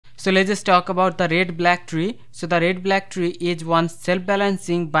So let's just talk about the red black tree. So the red black tree is one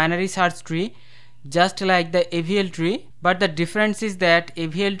self-balancing binary search tree, just like the AVL tree, but the difference is that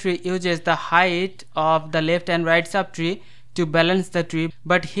AVL tree uses the height of the left and right subtree to balance the tree,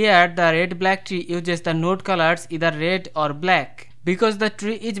 but here the red black tree uses the node colors either red or black. Because the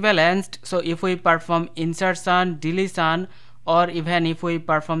tree is balanced, so if we perform insertion, deletion, or even if we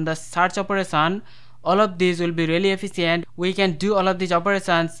perform the search operation, all of these will be really efficient. We can do all of these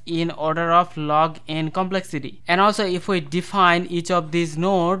operations in order of log n complexity. And also if we define each of these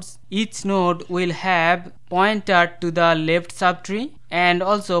nodes, each node will have pointer to the left subtree and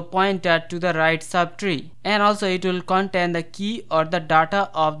also pointer to the right subtree, and also it will contain the key or the data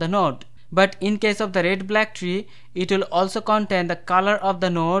of the node. But in case of the red black tree, it will also contain the color of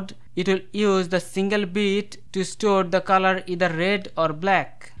the node. It will use the single bit to store the color either red or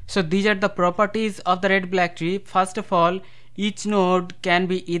black. So these are the properties of the red black tree. First of all, each node can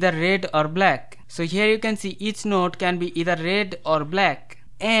be either red or black. So here you can see each node can be either red or black,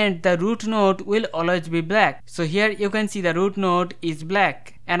 and the root node will always be black. So here you can see the root node is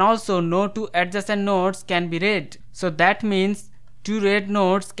black, and also no two adjacent nodes can be red. So that means two red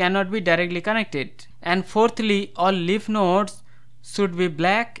nodes cannot be directly connected. And fourthly, all leaf nodes should be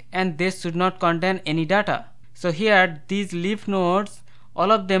black and they should not contain any data. So here these leaf nodes, all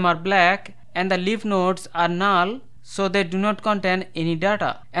of them are black, and the leaf nodes are null, so they do not contain any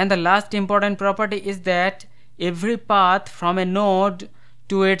data. And the last important property is that every path from a node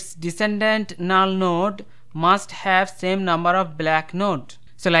to its descendant null node must have same number of black nodes.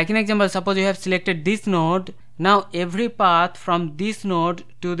 So like in example, suppose you have selected this node. Now every path from this node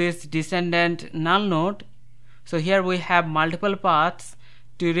to this descendant null node, so here we have multiple paths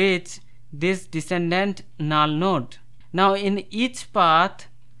to reach this descendant null node. Now in each path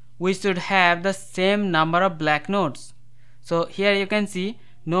we should have the same number of black nodes. So here you can see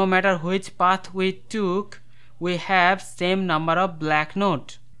no matter which path we took, we have same number of black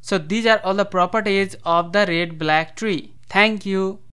nodes. So these are all the properties of the red black tree. Thank you.